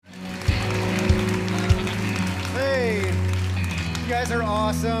guys are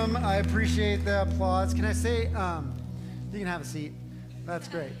awesome. I appreciate the applause. Can I say, you can have a seat. That's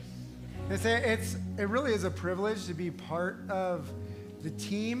great. Can I say it really is a privilege to be part of the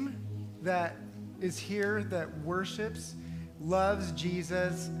team that is here, that worships, loves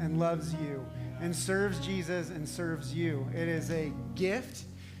Jesus and loves you, and serves Jesus and serves you. It is a gift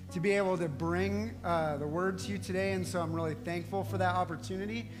to be able to bring the word to you today, and so I'm really thankful for that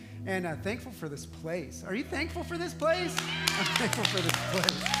opportunity. And thankful for this place. Are you thankful for this place? I'm thankful for this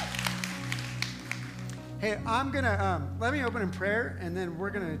place. Hey, I'm going to, let me open in prayer, and then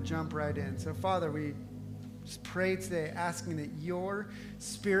we're going to jump right in. So, Father, we just pray today, asking that your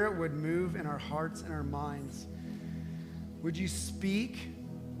Spirit would move in our hearts and our minds. Would you speak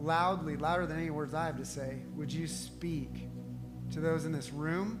loudly, louder than any words I have to say? Would you speak to those in this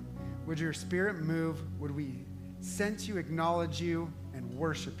room? Would your Spirit move? Would we sense you, acknowledge you, and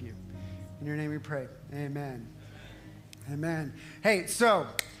worship you? In your name we pray. Amen. Amen. Hey, so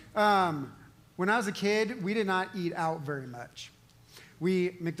when I was a kid, we did not eat out very much.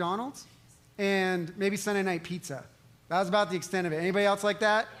 We McDonald's and maybe Sunday night pizza. That was about the extent of it. Anybody else like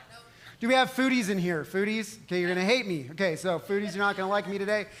that? Do we have foodies in here? Foodies? Okay, you're going to hate me. Okay, so foodies, you're not going to like me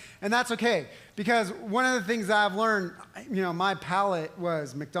today. And that's okay, because one of the things that I've learned, my palate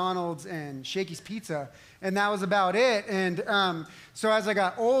was McDonald's and Shakey's Pizza, and that was about it. And so as I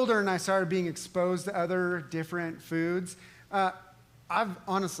got older and I started being exposed to other different foods, I'm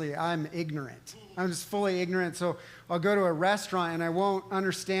ignorant. I'm just fully ignorant. So I'll go to a restaurant and I won't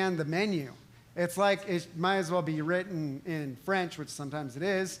understand the menu. It's like it might as well be written in French, which sometimes it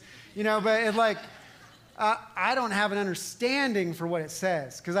is, but it's like, I don't have an understanding for what it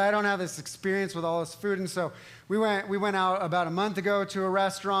says because I don't have this experience with all this food. And so we went out about a month ago to a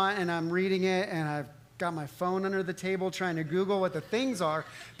restaurant, and I'm reading it, and I've got my phone under the table trying to Google what the things are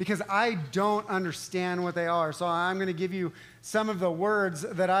because I don't understand what they are. So I'm going to give you some of the words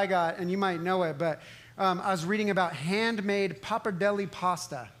that I got, and you might know it, but I was reading about handmade pappardelle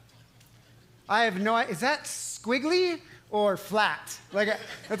pasta. I have no idea. Is that squiggly or flat?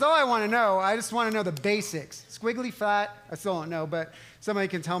 That's all I want to know. I just want to know the basics. Squiggly, flat, I still don't know, but somebody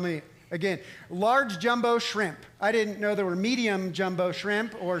can tell me. Again, large jumbo shrimp. I didn't know there were medium jumbo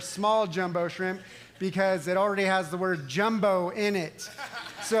shrimp or small jumbo shrimp because it already has the word jumbo in it.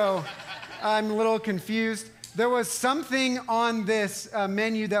 So I'm a little confused. There was something on this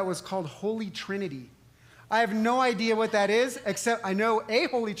menu that was called Holy Trinity. I have no idea what that is, except I know a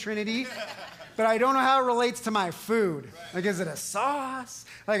Holy Trinity, but I don't know how it relates to my food. Is it a sauce?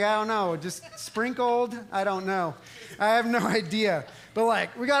 I don't know, just sprinkled? I don't know. I have no idea.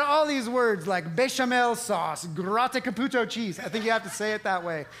 But we got all these words like bechamel sauce, gratte caputo cheese. I think you have to say it that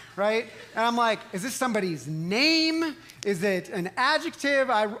way, right? And I'm like, is this somebody's name? Is it an adjective?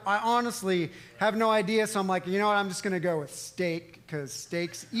 I honestly have no idea. So I'm like, you know what? I'm just going to go with steak because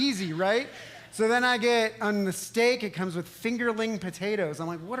steak's easy, right? So then I get, on the steak, it comes with fingerling potatoes. I'm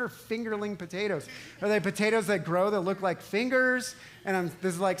like, what are fingerling potatoes? Are they potatoes that grow that look like fingers? And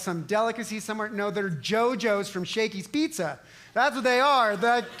there's some delicacy somewhere? No, they're JoJo's from Shakey's Pizza. That's what they are.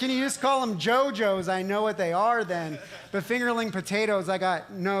 Can you just call them JoJo's? I know what they are then. But fingerling potatoes, I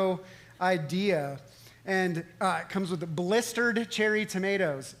got no idea. And it comes with blistered cherry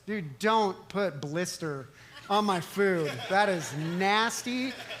tomatoes. Dude, don't put blister on my food. That is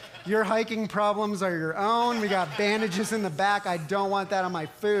nasty. Your hiking problems are your own. We got bandages in the back. I don't want that on my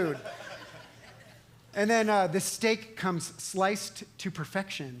food. And then the steak comes sliced to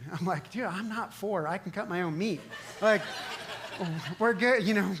perfection. I'm like, dude, I'm not I can cut my own meat. We're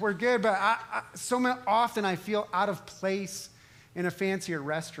good, we're good. But so often I feel out of place in a fancier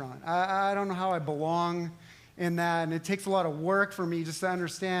restaurant. I don't know how I belong in that. And it takes a lot of work for me just to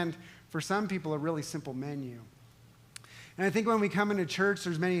understand, for some people, a really simple menu. And I think when we come into church,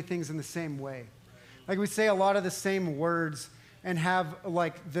 there's many things in the same way. We say a lot of the same words and have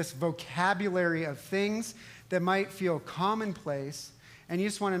this vocabulary of things that might feel commonplace, and you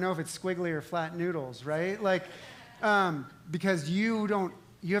just want to know if it's squiggly or flat noodles, right? Because you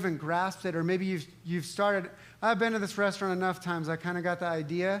haven't grasped it, or maybe you've started. I've been to this restaurant enough times, I kind of got the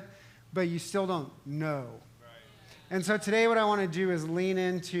idea, but you still don't know. Right. And so today what I want to do is lean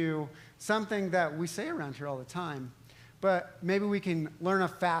into something that we say around here all the time, but maybe we can learn a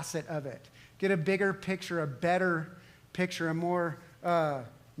facet of it, get a bigger picture, a better picture, a more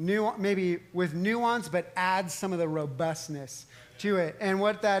maybe with nuance, but add some of the robustness to it. And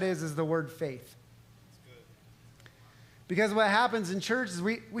what that is the word faith. Because what happens in church is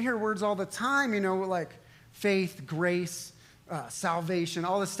we hear words all the time, like faith, grace, salvation,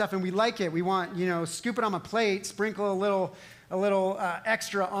 all this stuff, and we like it. We want, scoop it on a plate, sprinkle a little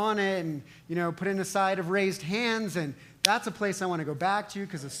extra on it, and, put in a side of raised hands, and that's a place I want to go back to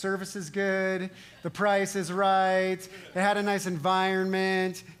because the service is good, the price is right, it had a nice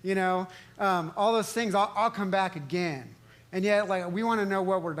environment, all those things. I'll come back again. And yet, we want to know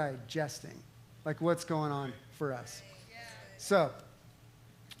what we're digesting, what's going on for us. So,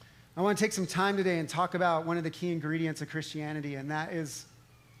 I want to take some time today and talk about one of the key ingredients of Christianity, and that is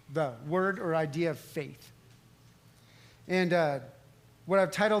the word or idea of faith. And what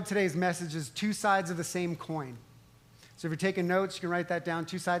I've titled today's message is Two Sides of the Same Coin. So if you're taking notes, you can write that down,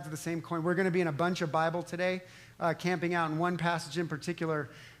 two sides of the same coin. We're going to be in a bunch of Bible today, camping out in one passage in particular.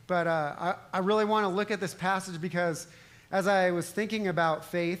 But I really want to look at this passage because as I was thinking about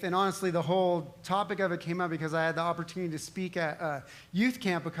faith, and honestly the whole topic of it came up because I had the opportunity to speak at youth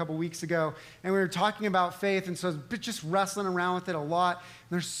camp a couple weeks ago, and we were talking about faith, and so I was just wrestling around with it a lot.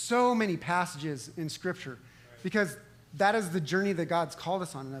 And there's so many passages in Scripture because that is the journey that God's called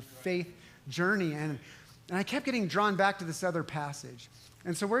us on, a faith journey. And I kept getting drawn back to this other passage.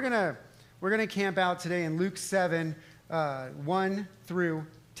 And so we're gonna camp out today in Luke 7, 1 through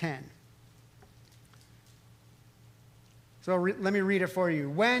 10. So let me read it for you.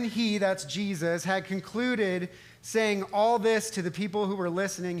 When he, that's Jesus, had concluded saying all this to the people who were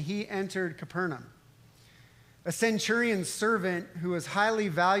listening, he entered Capernaum. A centurion's servant who was highly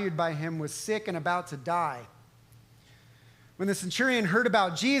valued by him was sick and about to die. When the centurion heard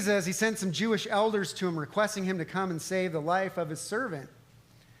about Jesus, he sent some Jewish elders to him, requesting him to come and save the life of his servant.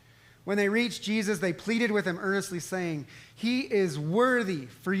 When they reached Jesus, they pleaded with him earnestly, saying, "He is worthy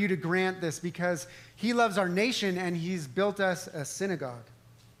for you to grant this because he loves our nation and he's built us a synagogue."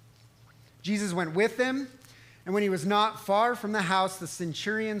 Jesus went with them, and when he was not far from the house, the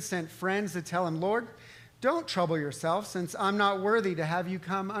centurion sent friends to tell him, "Lord, don't trouble yourself, since I'm not worthy to have you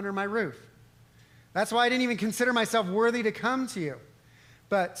come under my roof. That's why I didn't even consider myself worthy to come to you.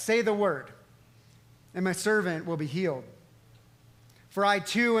 But say the word, and my servant will be healed. For I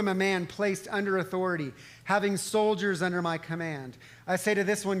too am a man placed under authority, having soldiers under my command. I say to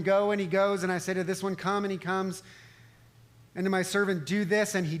this one, go, and he goes, and I say to this one, come, and he comes. And to my servant, do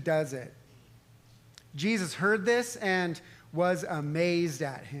this, and he does it." Jesus heard this and was amazed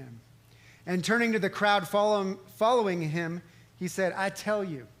at him. And turning to the crowd following him, he said, "I tell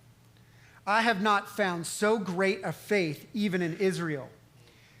you, I have not found so great a faith even in Israel."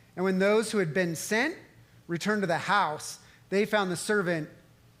 And when those who had been sent returned to the house, they found the servant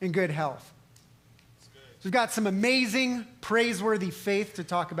in good health. So we've got some amazing, praiseworthy faith to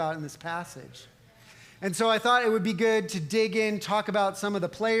talk about in this passage. And so I thought it would be good to dig in, talk about some of the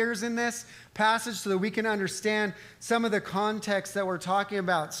players in this passage so that we can understand some of the context that we're talking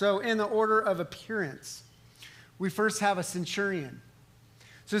about. So in the order of appearance, we first have a centurion.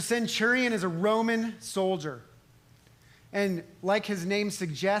 So a centurion is a Roman soldier. And like his name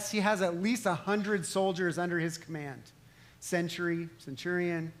suggests, he has at least 100 soldiers under his command. Centurion.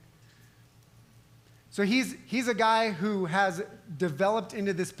 So he's a guy who has developed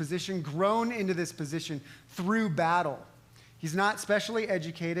into this position, grown into this position through battle. He's not specially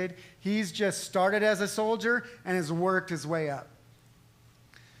educated. He's just started as a soldier and has worked his way up.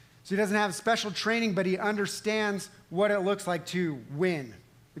 So he doesn't have special training, but he understands what it looks like to win.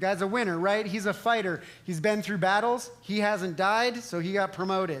 The guy's a winner, right? He's a fighter. He's been through battles. He hasn't died, so he got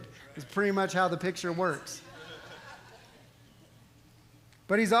promoted. It's pretty much how the picture works.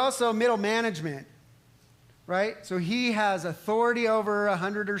 But he's also middle management, right? So he has authority over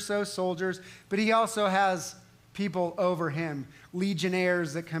 100 or so soldiers, but he also has people over him,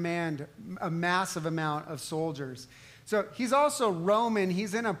 legionnaires that command a massive amount of soldiers. So he's also Roman.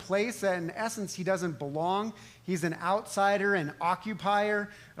 He's in a place that, in essence, he doesn't belong. He's an outsider, an occupier,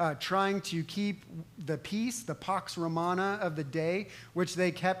 trying to keep the peace, the Pax Romana of the day, which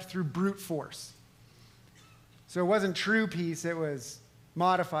they kept through brute force. So it wasn't true peace, it was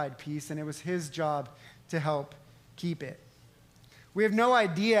modified peace, and it was his job to help keep it. We have no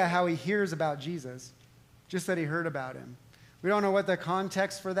idea how he hears about Jesus, just that he heard about him. We don't know what the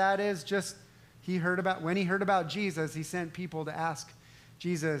context for that is, just when he heard about Jesus, he sent people to ask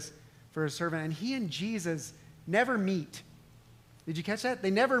Jesus for a servant. And he and Jesus never meet. Did you catch that? They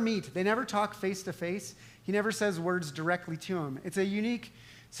never meet. They never talk face to face. He never says words directly to him. It's a unique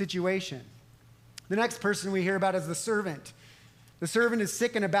situation. The next person we hear about is the servant. The servant is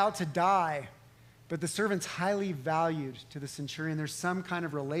sick and about to die, but the servant's highly valued to the centurion. There's some kind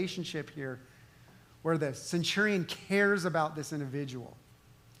of relationship here where the centurion cares about this individual.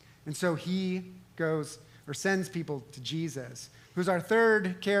 And so he goes or sends people to Jesus, who's our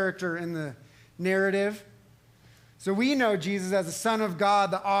third character in the narrative. So we know Jesus as the Son of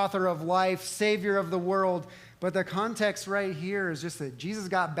God, the author of life, Savior of the world. But the context right here is just that Jesus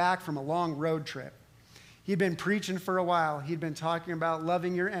got back from a long road trip. He'd been preaching for a while. He'd been talking about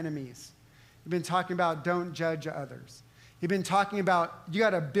loving your enemies. He'd been talking about don't judge others. He'd been talking about you got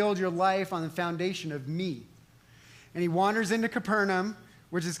to build your life on the foundation of me. And he wanders into Capernaum,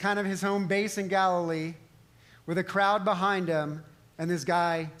 which is kind of his home base in Galilee, with a crowd behind him, and this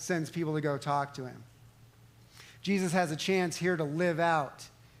guy sends people to go talk to him. Jesus has a chance here to live out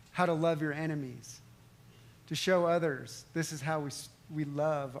how to love your enemies, to show others this is how we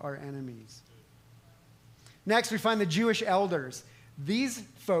love our enemies. Next, we find the Jewish elders. These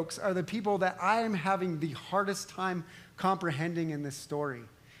folks are the people that I am having the hardest time comprehending in this story.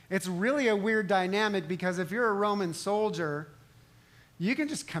 It's really a weird dynamic because if you're a Roman soldier, you can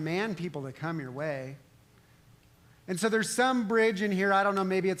just command people to come your way. And so there's some bridge in here. I don't know,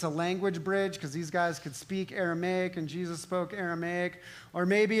 maybe it's a language bridge because these guys could speak Aramaic and Jesus spoke Aramaic. Or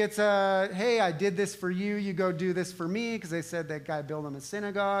maybe it's hey, I did this for you, you go do this for me, because they said that guy built them a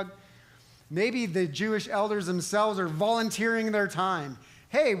synagogue. Maybe the Jewish elders themselves are volunteering their time.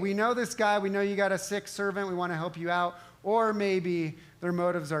 Hey, we know this guy, we know you got a sick servant, we want to help you out. Or maybe their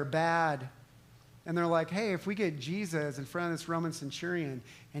motives are bad. And they're like, hey, if we get Jesus in front of this Roman centurion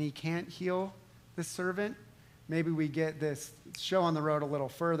and he can't heal this servant, maybe we get this show on the road a little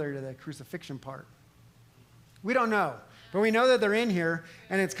further to the crucifixion part. We don't know, but we know that they're in here,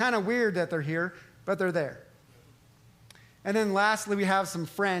 and it's kind of weird that they're here, but they're there. And then lastly, we have some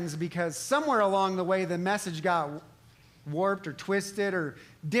friends, because somewhere along the way, the message got warped or twisted or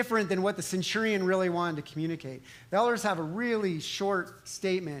different than what the centurion really wanted to communicate. The elders have a really short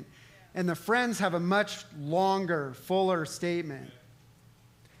statement, and the friends have a much longer, fuller statement.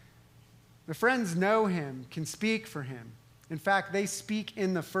 The friends know him, can speak for him. In fact, they speak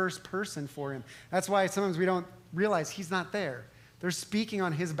in the first person for him. That's why sometimes we don't realize he's not there. They're speaking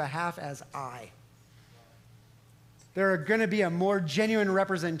on his behalf as I. They're going to be a more genuine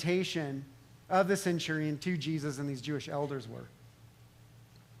representation of the centurion to Jesus than these Jewish elders were.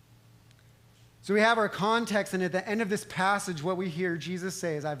 So we have our context, and at the end of this passage, what we hear Jesus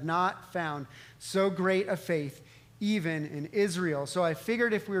say is, I've not found so great a faith even in Israel. So I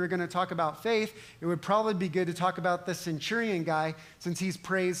figured if we were going to talk about faith, it would probably be good to talk about the centurion guy, since he's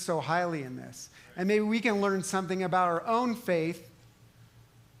praised so highly in this. And maybe we can learn something about our own faith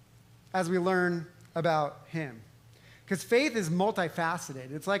as we learn about him. Because faith is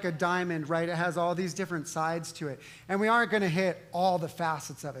multifaceted. It's like a diamond, right? It has all these different sides to it. And we aren't going to hit all the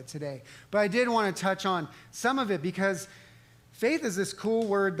facets of it today. But I did want to touch on some of it, because faith is this cool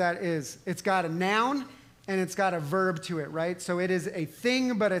word that it's got a noun and it's got a verb to it, right? So it is a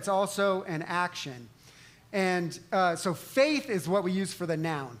thing, but it's also an action. And so faith is what we use for the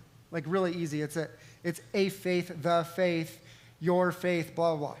noun. Like really easy. It's a faith, the faith, your faith,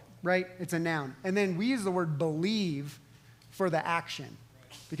 blah, blah, blah, right? It's a noun. And then we use the word believe for the action,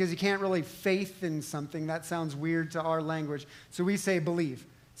 because you can't really faith in something. That sounds weird to our language. So we say believe.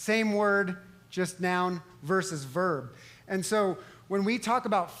 Same word, just noun versus verb. And so when we talk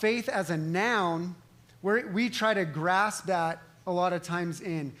about faith as a noun, we try to grasp that a lot of times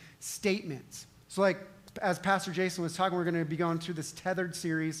in statements. So like as Pastor Jason was talking, we're going to be going through this tethered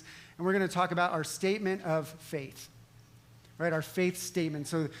series, and we're going to talk about our statement of faith, right? Our faith statement.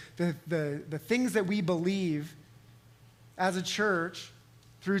 So the things that we believe as a church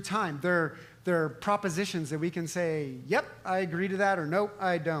through time, they're propositions that we can say, yep, I agree to that, or nope,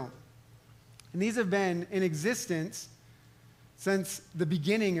 I don't. And these have been in existence since the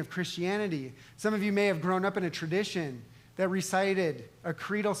beginning of Christianity. Some of you may have grown up in a tradition that recited a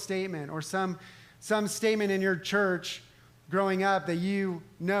creedal statement, or some statement in your church growing up that you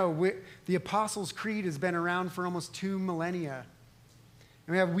know. The Apostles' Creed has been around for almost 2 millennia.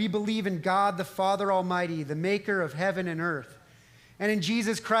 And we believe in God the Father Almighty, the maker of heaven and earth, and in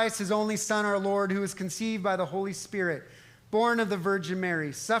Jesus Christ, his only Son, our Lord, who was conceived by the Holy Spirit, born of the Virgin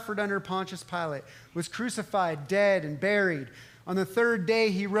Mary, suffered under Pontius Pilate, was crucified, dead, and buried. On the 3rd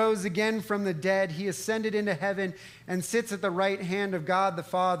day, he rose again from the dead. He ascended into heaven and sits at the right hand of God the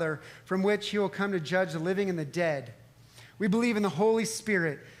Father, from which he will come to judge the living and the dead. We believe in the Holy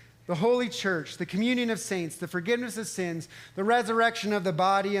Spirit, the Holy Church, the communion of saints, the forgiveness of sins, the resurrection of the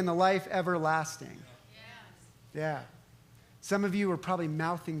body, and the life everlasting. Yes. Yeah. Some of you are probably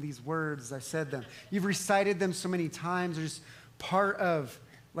mouthing these words as I said them. You've recited them so many times. They're just part of,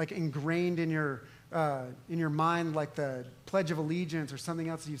 like, ingrained in your mind, like the Pledge of Allegiance or something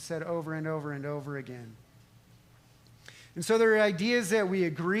else you've said over and over and over again. And so there are ideas that we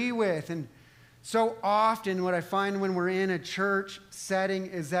agree with, and so often what I find when we're in a church setting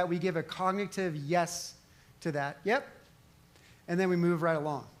is that we give a cognitive yes to that. Yep. And then we move right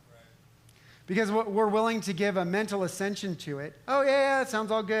along. Because we're willing to give a mental ascension to it. Oh, yeah, that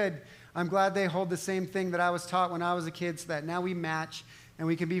sounds all good. I'm glad they hold the same thing that I was taught when I was a kid, so that now we match and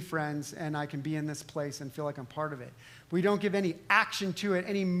we can be friends and I can be in this place and feel like I'm part of it. We don't give any action to it,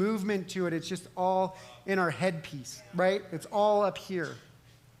 any movement to it. It's just all in our headpiece, right? It's all up here.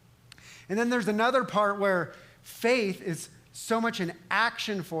 And then there's another part where faith is so much an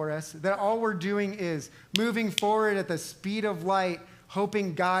action for us that all we're doing is moving forward at the speed of light,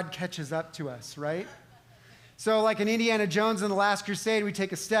 hoping God catches up to us, right? So like in Indiana Jones in The Last Crusade, we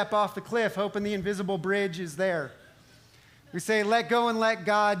take a step off the cliff, hoping the invisible bridge is there. We say, let go and let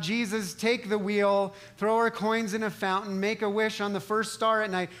God. Jesus, take the wheel, throw our coins in a fountain, make a wish on the first star at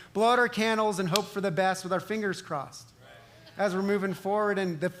night, blow out our candles and hope for the best with our fingers crossed as we're moving forward.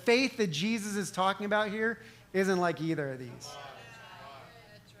 And the faith that Jesus is talking about here isn't like either of these.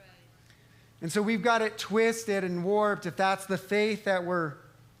 And so we've got it twisted and warped if that's the faith that we're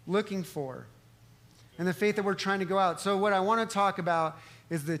looking for and the faith that we're trying to go out. So what I want to talk about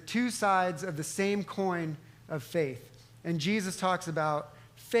is the two sides of the same coin of faith. And Jesus talks about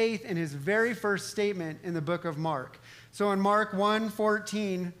faith in his very first statement in the book of Mark. So in Mark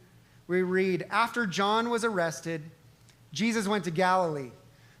 1:14, we read, after John was arrested, Jesus went to Galilee,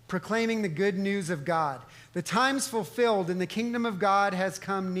 proclaiming the good news of God. The time's fulfilled and the kingdom of God has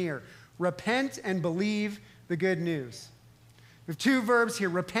come near. Repent and believe the good news. We have two verbs here,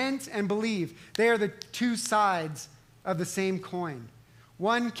 repent and believe. They are the two sides of the same coin.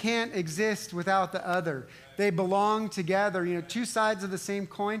 One can't exist without the other. They belong together. You know, two sides of the same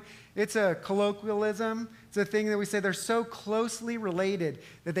coin. It's a colloquialism. It's a thing that we say they're so closely related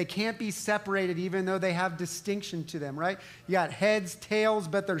that they can't be separated even though they have distinction to them, right? You got heads, tails,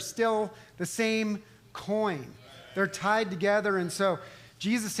 but they're still the same coin. They're tied together. And so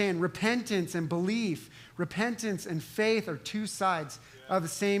Jesus is saying repentance and belief, repentance and faith are two sides of the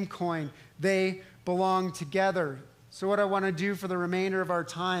same coin. They belong together. So what I want to do for the remainder of our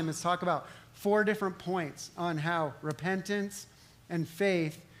time is talk about 4 different points on how repentance and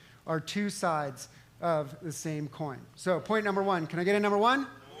faith are two sides of the same coin. So point number 1. Can I get a number 1?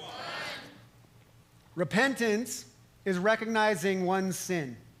 Repentance is recognizing one's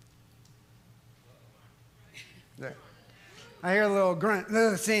sin. There. I hear a little grunt.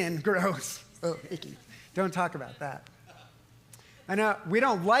 Sin, gross. Oh, icky. Don't talk about that. I know we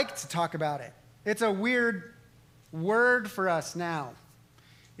don't like to talk about it. It's a weird word for us now.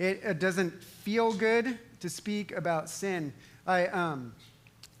 It doesn't feel good to speak about sin. I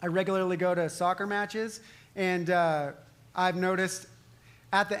regularly go to soccer matches, and I've noticed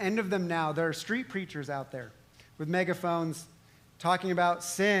at the end of them now, there are street preachers out there with megaphones talking about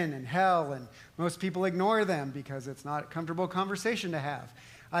sin and hell, and most people ignore them because it's not a comfortable conversation to have.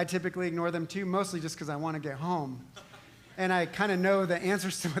 I typically ignore them too, mostly just because I want to get home. And I kind of know the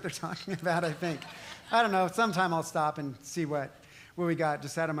answers to what they're talking about, I think. I don't know, sometime I'll stop and see what we got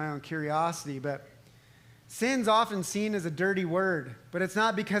just out of my own curiosity. But sin's often seen as a dirty word, but it's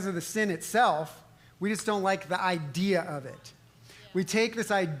not because of the sin itself. We just don't like the idea of it. We take this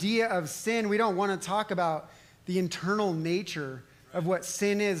idea of sin, we don't want to talk about the internal nature of what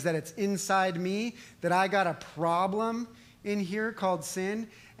sin is, that it's inside me, that I got a problem in here called sin,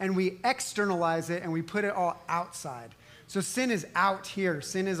 and we externalize it and we put it all outside. So sin is out here.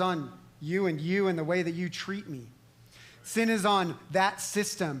 Sin is on you and the way that you treat me. Sin is on that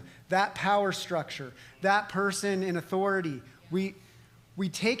system, that power structure, that person in authority. We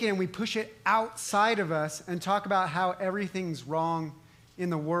take it and we push it outside of us and talk about how everything's wrong in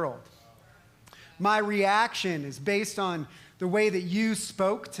the world. My reaction is based on the way that you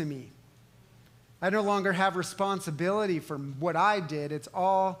spoke to me. I no longer have responsibility for what I did. It's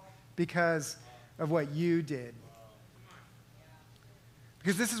all because of what you did.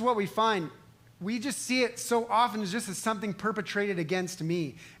 Because this is what we find. We just see it so often as just as something perpetrated against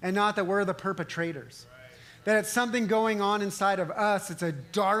me, and not that we're the perpetrators. That it's something going on inside of us. It's a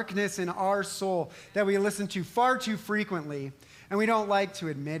darkness in our soul that we listen to far too frequently, and we don't like to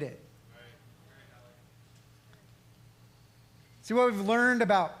admit it. See, what we've learned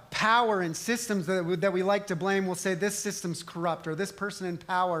about power and systems that we like to blame, we'll say this system's corrupt, or this person in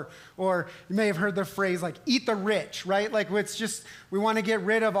power, or you may have heard the phrase like, eat the rich, right? Like it's just, we want to get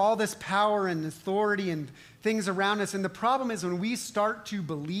rid of all this power and authority and things around us. And the problem is when we start to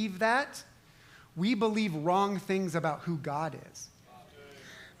believe that, we believe wrong things about who God is.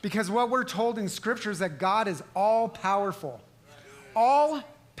 Because what we're told in Scripture is that God is all powerful. All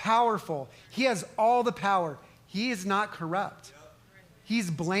powerful. He has all the power. He is not corrupt. He's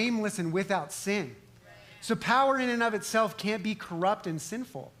blameless and without sin. So power in and of itself can't be corrupt and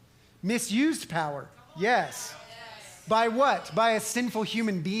sinful. Misused power, yes. By what? By a sinful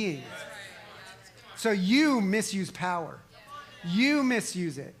human being. So you misuse power. You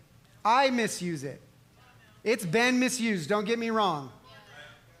misuse it. I misuse it. It's been misused, don't get me wrong.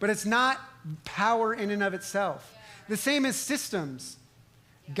 But it's not power in and of itself. The same as systems.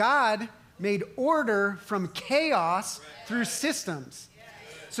 God made order from chaos through systems.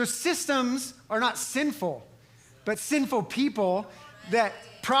 So systems are not sinful, but sinful people that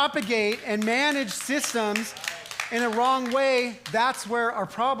propagate and manage systems in a wrong way. That's where our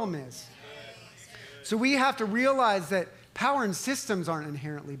problem is. So we have to realize that power and systems aren't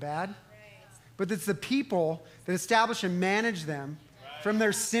inherently bad, but it's the people that establish and manage them from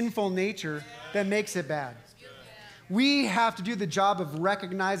their sinful nature that makes it bad. We have to do the job of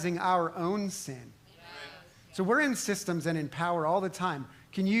recognizing our own sin. So we're in systems and in power all the time.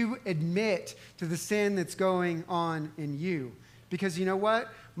 Can you admit to the sin that's going on in you? Because you know what?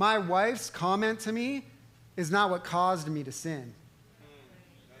 My wife's comment to me is not what caused me to sin.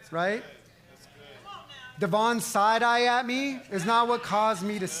 Right? Devon's side eye at me is not what caused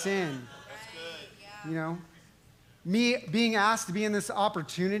me to sin. You know? Me being asked to be in this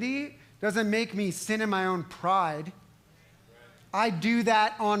opportunity doesn't make me sin in my own pride. I do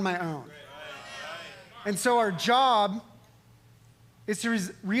that on my own. And so our job is to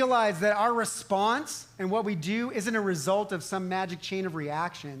realize that our response and what we do isn't a result of some magic chain of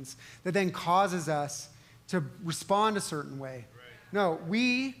reactions that then causes us to respond a certain way. No,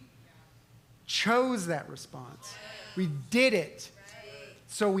 we chose that response. We did it.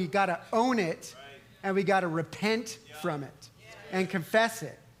 So we got to own it, and we got to repent from it and confess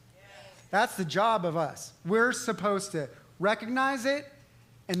it. That's the job of us. We're supposed to recognize it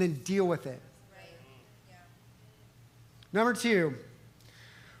and then deal with it. Number 2,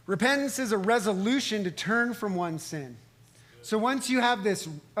 repentance is a resolution to turn from one's sin. So once you have this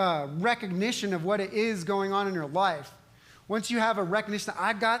recognition of what it is going on in your life, once you have a recognition that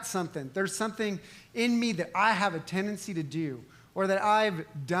I've got something, there's something in me that I have a tendency to do or that I've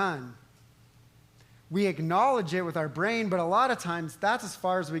done, we acknowledge it with our brain, but a lot of times that's as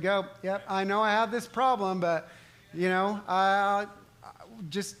far as we go. Yep, I know I have this problem, but, you know, I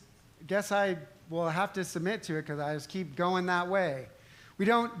just guess I will have to submit to it because I just keep going that way. We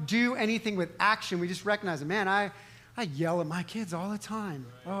don't do anything with action. We just recognize it. Man, I yell at my kids all the time.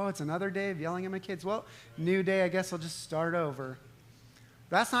 Oh, it's another day of yelling at my kids. Well, new day, I guess I'll just start over.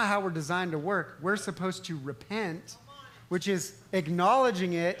 That's not how we're designed to work. We're supposed to repent, which is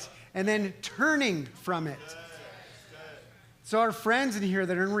acknowledging it and then turning from it. So our friends in here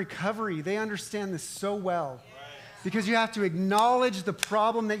that are in recovery, they understand this so well. Because you have to acknowledge the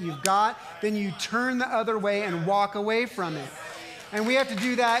problem that you've got, then you turn the other way and walk away from it. And we have to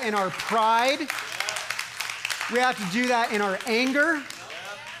do that in our pride. We have to do that in our anger.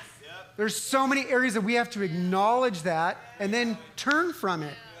 There's so many areas that we have to acknowledge that and then turn from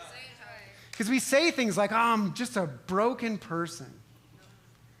it. Because we say things like, oh, I'm just a broken person.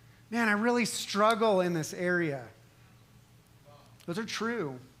 Man, I really struggle in this area. Those are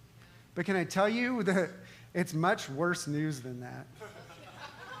true. But can I tell you that it's much worse news than that?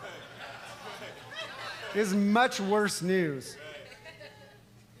 It's much worse news.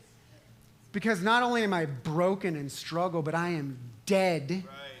 Because not only am I broken and struggle, but I am dead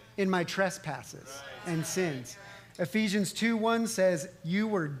in my trespasses and sins. Ephesians 2:1 says, you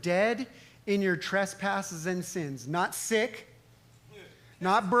were dead in your trespasses and sins. Not sick,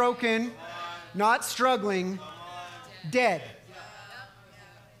 not broken, not struggling, dead.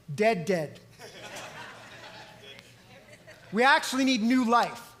 Dead. We actually need new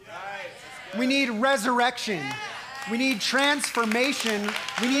life. We need resurrection. We need transformation.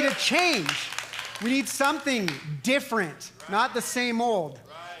 We need a change. We need something different, not the same old.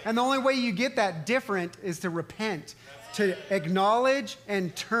 And the only way you get that different is to repent, to acknowledge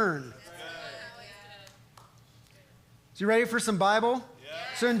and turn. So you ready for some Bible?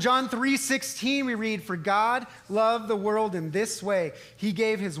 So in John 3:16 we read, for God loved the world in this way. He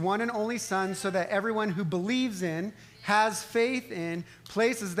gave his one and only Son so that everyone who believes in, has faith in,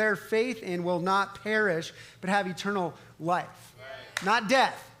 places their faith in, will not perish, but have eternal life. Not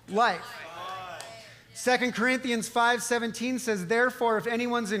death, life. 2 Corinthians 5:17 says, therefore, if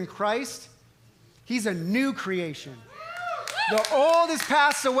anyone's in Christ, he's a new creation. The old has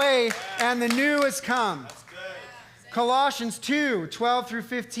passed away and the new has come. Colossians 2:12 through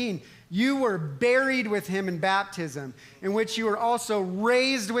 15, you were buried with him in baptism, in which you were also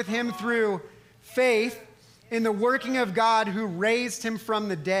raised with him through faith in the working of God who raised him from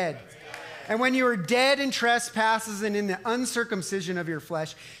the dead. And when you were dead in trespasses and in the uncircumcision of your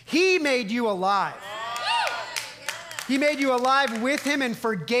flesh, he made you alive. He made you alive with him and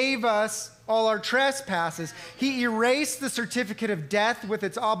forgave us all our trespasses. He erased the certificate of death with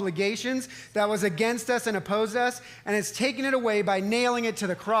its obligations that was against us and opposed us, and has taken it away by nailing it to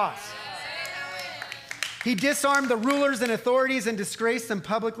the cross. He disarmed the rulers and authorities and disgraced them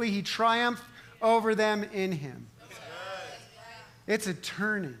publicly. He triumphed over them in him. It's a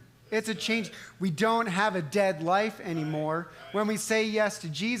turning. It's a change. We don't have a dead life anymore. When we say yes to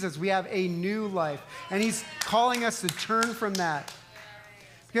Jesus, we have a new life. And he's calling us to turn from that.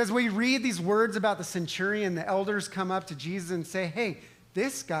 Because we read these words about the centurion, the elders come up to Jesus and say, hey,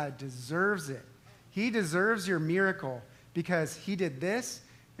 this guy deserves it. He deserves your miracle because he did this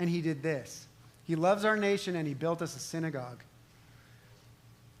and he did this. He loves our nation and he built us a synagogue.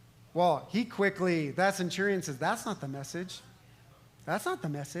 Well, that centurion says, that's not the message. That's not the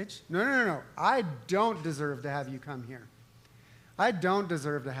message. No. I don't deserve to have you come here. I don't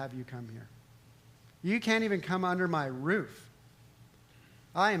deserve to have you come here. You can't even come under my roof.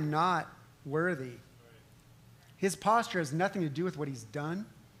 I am not worthy. His posture has nothing to do with what he's done,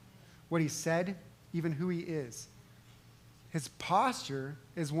 what he said, even who he is. His posture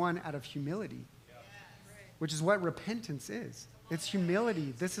is one out of humility, which is what repentance is. It's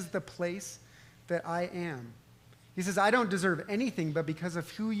humility. This is the place that I am. He says, I don't deserve anything, but because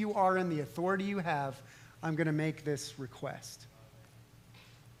of who you are and the authority you have, I'm going to make this request.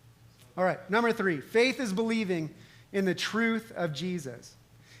 All right, number 3, faith is believing in the truth of Jesus.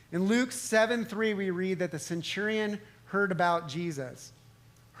 In Luke 7:3, we read that the centurion heard about Jesus.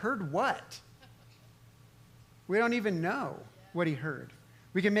 Heard what? We don't even know what he heard.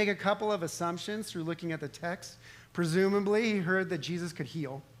 We can make a couple of assumptions through looking at the text. Presumably, he heard that Jesus could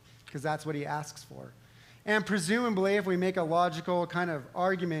heal, because that's what he asks for. And presumably, if we make a logical kind of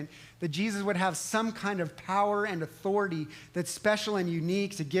argument, that Jesus would have some kind of power and authority that's special and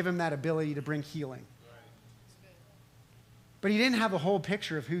unique to give him that ability to bring healing. But he didn't have a whole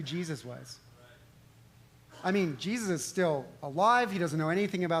picture of who Jesus was. I mean, Jesus is still alive. He doesn't know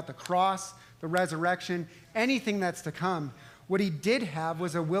anything about the cross, the resurrection, anything that's to come. What he did have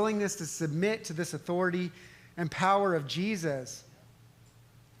was a willingness to submit to this authority and power of Jesus.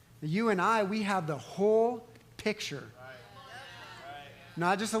 You and I, we have the whole picture.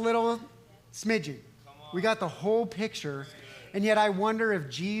 Not just a little smidgen. We got the whole picture. And yet I wonder if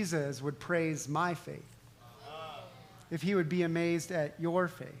Jesus would praise my faith. If he would be amazed at your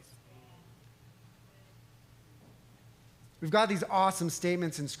faith. We've got these awesome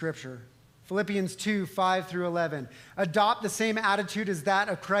statements in Scripture. Philippians 2:5-11. Adopt the same attitude as that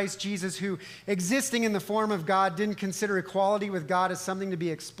of Christ Jesus, who, existing in the form of God, didn't consider equality with God as something to be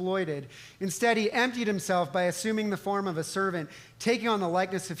exploited. Instead, he emptied himself by assuming the form of a servant, taking on the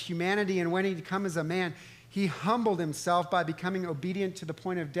likeness of humanity, and when he'd come as a man, he humbled himself by becoming obedient to the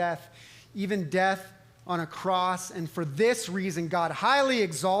point of death, even death on a cross. And for this reason, God highly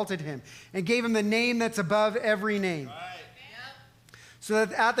exalted him and gave him the name that's above every name. So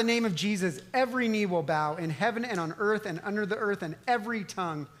that at the name of Jesus, every knee will bow in heaven and on earth and under the earth, and every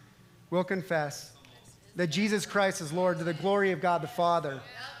tongue will confess that Jesus Christ is Lord, to the glory of God the Father.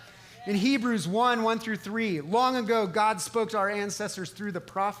 In Hebrews 1:1-3, long ago, God spoke to our ancestors through the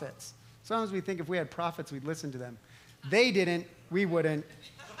prophets. Sometimes we think if we had prophets, we'd listen to them. They didn't, we wouldn't.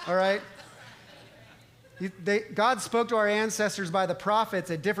 All right? God spoke to our ancestors by the prophets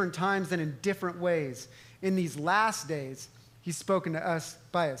at different times and in different ways. In these last days, he's spoken to us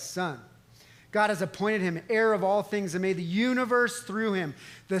by his Son. God has appointed him heir of all things and made the universe through him.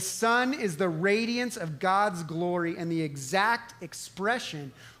 The Son is the radiance of God's glory and the exact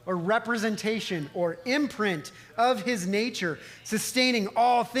expression or representation or imprint of his nature, sustaining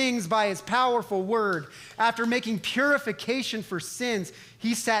all things by his powerful word. After making purification for sins,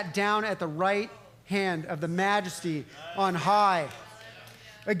 he sat down at the right hand of the Majesty on high.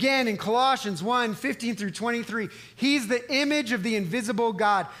 Again, in Colossians 1:15-23, he's the image of the invisible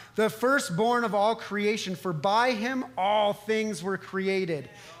God, the firstborn of all creation, for by him all things were created,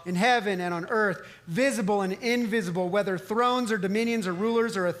 in heaven and on earth, visible and invisible, whether thrones or dominions or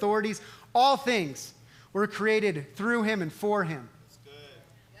rulers or authorities, all things were created through him and for him.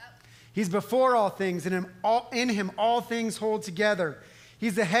 He's before all things, and in him all things hold together.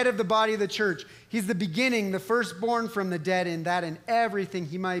 He's the head of the body of the church. He's the beginning, the firstborn from the dead, in that in everything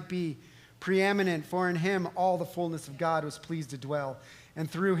he might be preeminent. For in him all the fullness of God was pleased to dwell, and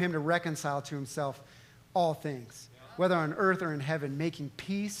through him to reconcile to himself all things, whether on earth or in heaven, making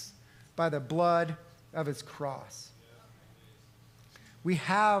peace by the blood of his cross. We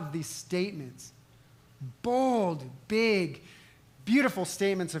have these statements, bold, big, beautiful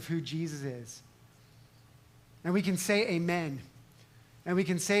statements of who Jesus is. And we can say amen. And we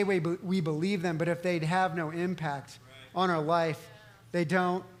can say we believe them, but if they'd have no impact on our life, they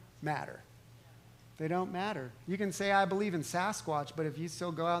don't matter. They don't matter. You can say, I believe in Sasquatch, but if you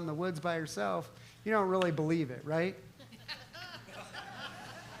still go out in the woods by yourself, you don't really believe it, right?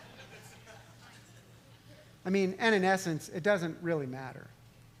 I mean, and in essence, it doesn't really matter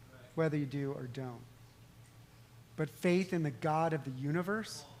whether you do or don't. But faith in the God of the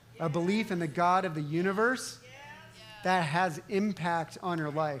universe, a belief in the God of the universe, that has impact on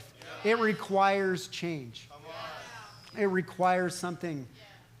your life. It requires change. It requires something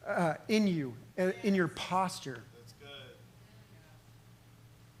in you, in your posture. That's good.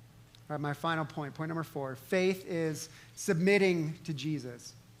 All right, my final point, point number 4. Faith is submitting to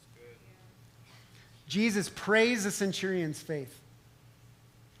Jesus. Jesus praised the centurion's faith.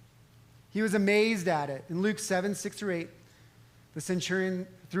 He was amazed at it. In Luke 7, 6-8, the centurion,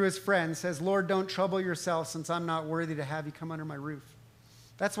 through his friend, says, Lord, don't trouble yourself, since I'm not worthy to have you come under my roof.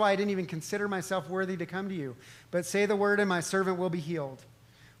 That's why I didn't even consider myself worthy to come to you. But say the word, and my servant will be healed.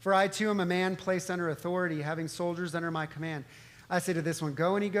 For I too am a man placed under authority, having soldiers under my command. I say to this one,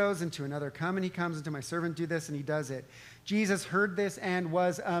 go, and he goes, and to another, come, and he comes, and to my servant, do this, and he does it. Jesus heard this and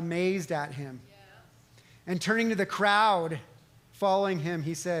was amazed at him. And turning to the crowd following him,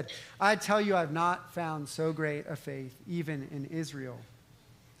 he said, I tell you, I've not found so great a faith, even in Israel.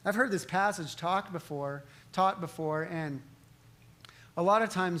 I've heard this passage taught before, and a lot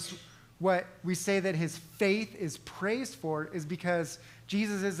of times what we say that his faith is praised for is because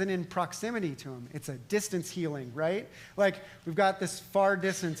Jesus isn't in proximity to him. It's a distance healing, right? Like, we've got this far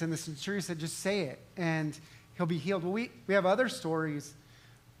distance, and the centurion said, just say it, and he'll be healed. Well, we have other stories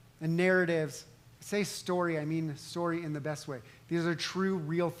and narratives. I say story, I mean story in the best way. These are true,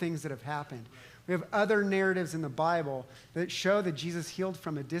 real things that have happened. We have other narratives in the Bible that show that Jesus healed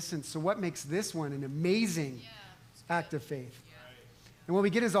from a distance. So what makes this one an amazing act of faith? And what we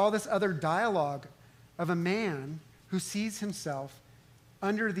get is all this other dialogue of a man who sees himself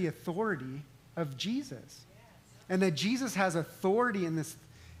under the authority of Jesus. And that Jesus has authority in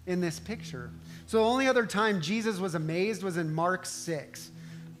this picture. So the only other time Jesus was amazed was in Mark 6.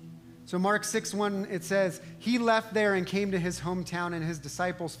 So Mark 6:1, it says, he left there and came to his hometown, and his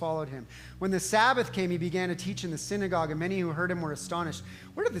disciples followed him. When the Sabbath came, he began to teach in the synagogue, and many who heard him were astonished.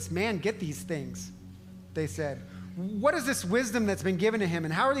 Where did this man get these things? They said. What is this wisdom that's been given to him,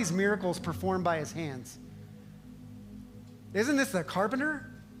 and how are these miracles performed by his hands? Isn't this the carpenter,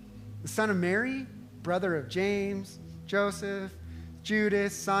 the son of Mary, brother of James, Joseph,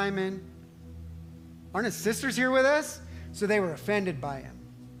 Judas, Simon? Aren't his sisters here with us? So they were offended by him.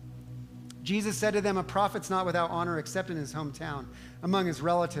 Jesus said to them, a prophet's not without honor except in his hometown, among his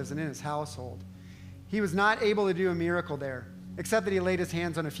relatives, and in his household. He was not able to do a miracle there, except that he laid his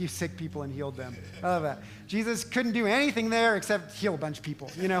hands on a few sick people and healed them. I love that. Jesus couldn't do anything there except heal a bunch of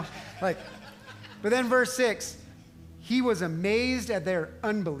people, you know? But then verse 6, he was amazed at their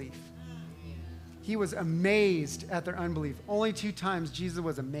unbelief. He was amazed at their unbelief. Only 2 times Jesus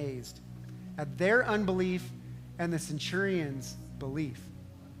was amazed at their unbelief and the centurion's belief.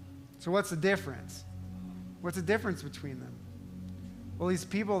 So what's the difference? What's the difference between them? Well, these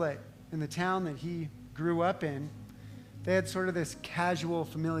people that in the town that he grew up in, they had sort of this casual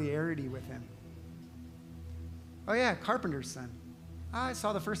familiarity with him. Oh yeah, carpenter's son. I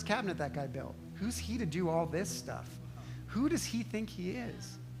saw the first cabinet that guy built. Who's he to do all this stuff? Who does he think he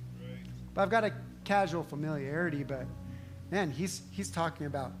is? But I've got a casual familiarity, but man, he's talking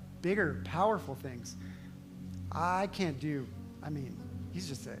about bigger, powerful things. I can't do,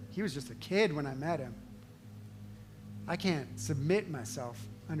 he was just a kid when I met him. I can't submit myself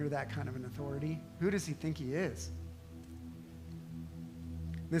under that kind of an authority. Who does he think he is?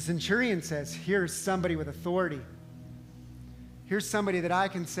 The centurion says, here's somebody with authority. Here's somebody that I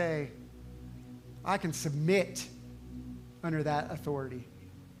can say, I can submit under that authority.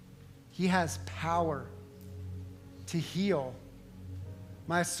 He has power to heal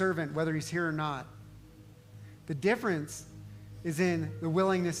my servant, whether he's here or not. The difference is in the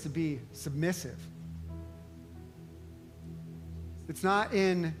willingness to be submissive. It's not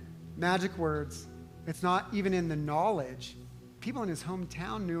in magic words. It's not even in the knowledge. People in his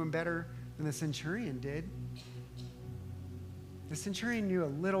hometown knew him better than the centurion did. The centurion knew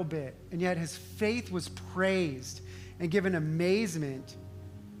a little bit, and yet his faith was praised and given amazement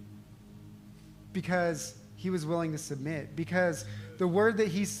because he was willing to submit. Because the word that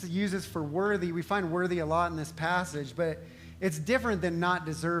he uses for worthy, we find worthy a lot in this passage, but it's different than not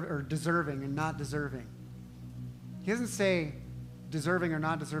deserving and not deserving. He doesn't say deserving or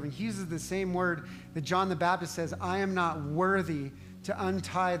not deserving. He uses the same word that John the Baptist says, I am not worthy to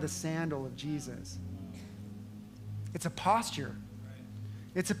untie the sandal of Jesus. It's a posture.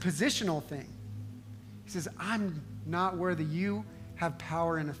 It's a positional thing. He says, I'm not worthy. You have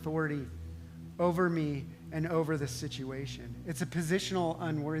power and authority over me and over this situation. It's a positional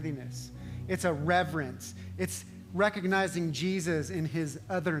unworthiness. It's a reverence. It's recognizing Jesus in his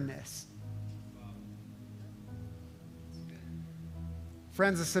otherness.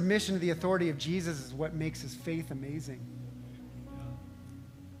 Friends, the submission to the authority of Jesus is what makes his faith amazing.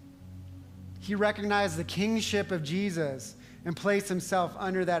 He recognized the kingship of Jesus and placed himself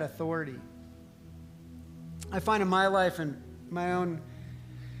under that authority. I find in my life and my own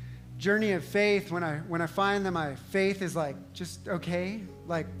journey of faith, when I find that my faith is like just okay,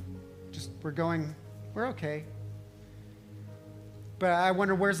 like just we're okay. But I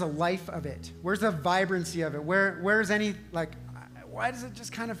wonder, where's the life of it? Where's the vibrancy of it? Where's any, like, why does it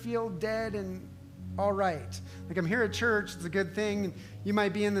just kind of feel dead and all right? Like, I'm here at church, it's a good thing. You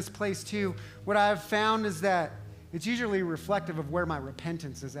might be in this place too. What I've found is that it's usually reflective of where my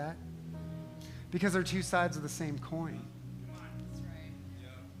repentance is at, because they're two sides of the same coin.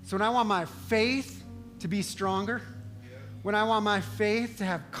 So when I want my faith to be stronger, when I want my faith to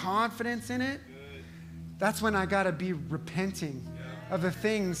have confidence in it, that's when I got to be repenting of the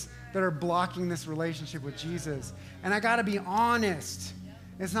things that are blocking this relationship with Jesus. And I got to be honest.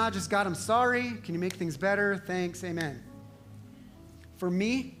 It's not just, God, I'm sorry. Can you make things better? Thanks. Amen. For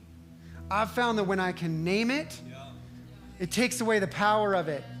me, I've found that when I can name it, it takes away the power of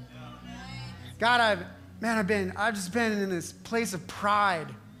it. God, I've just been in this place of pride.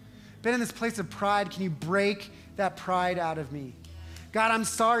 Been in this place of pride. Can you break that pride out of me? God, I'm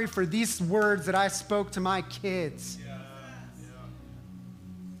sorry for these words that I spoke to my kids.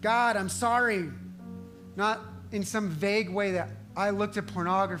 God, I'm sorry. Not in some vague way that I looked at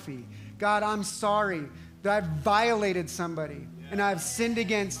pornography. God, I'm sorry that I've violated somebody and I've sinned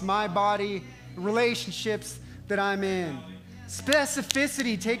against my body, relationships that I'm in.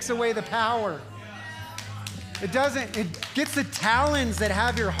 Specificity takes away the power. It gets the talons that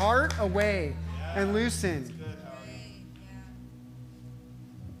have your heart away and loosened.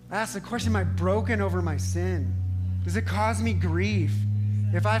 I ask the question, am I broken over my sin? Does it cause me grief?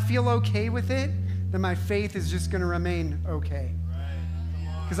 If I feel okay with it, then my faith is just going to remain okay.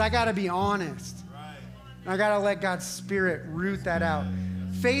 Because I got to be honest. I got to let God's Spirit root that out.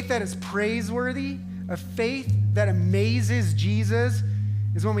 Faith that is praiseworthy, a faith that amazes Jesus,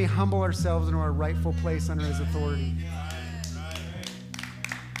 is when we humble ourselves into our rightful place under his authority.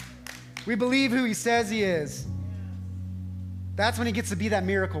 We believe who he says he is. That's when he gets to be that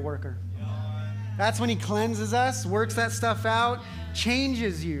miracle worker. That's when he cleanses us, works that stuff out,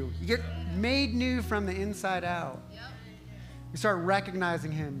 changes you. You get made new from the inside out. We start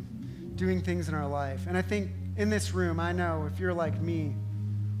recognizing him doing things in our life. And I think in this room, I know if you're like me,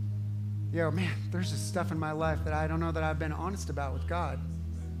 man, there's just stuff in my life that I don't know that I've been honest about with God,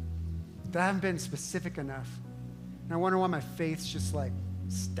 that I haven't been specific enough. And I wonder why my faith's just like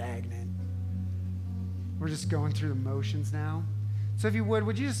stagnant. We're just going through the motions now. So if you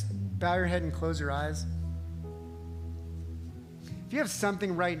would you just bow your head and close your eyes? If you have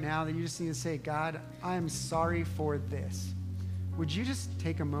something right now that you just need to say, God, I am sorry for this, would you just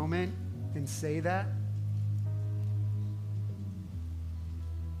take a moment and say that?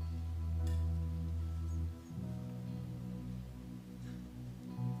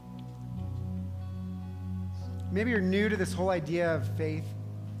 Maybe you're new to this whole idea of faith.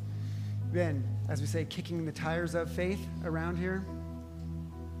 You've been, as we say, kicking the tires of faith around here.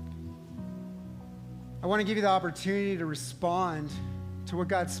 I want to give you the opportunity to respond to what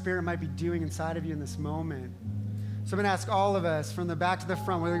God's Spirit might be doing inside of you in this moment. So I'm going to ask all of us from the back to the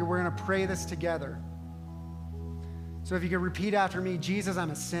front, whether we're going to pray this together. So if you could repeat after me, Jesus, I'm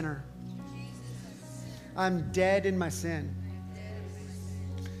a sinner. I'm dead in my sin.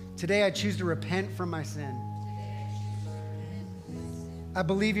 Today I choose to repent from my sin. I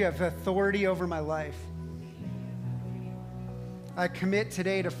believe you have authority over my life. I commit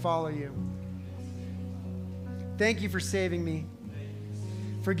today to follow you. Thank you for saving me,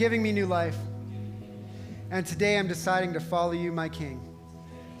 for giving me new life. And today I'm deciding to follow you, my King.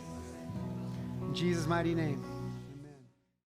 In Jesus' mighty name.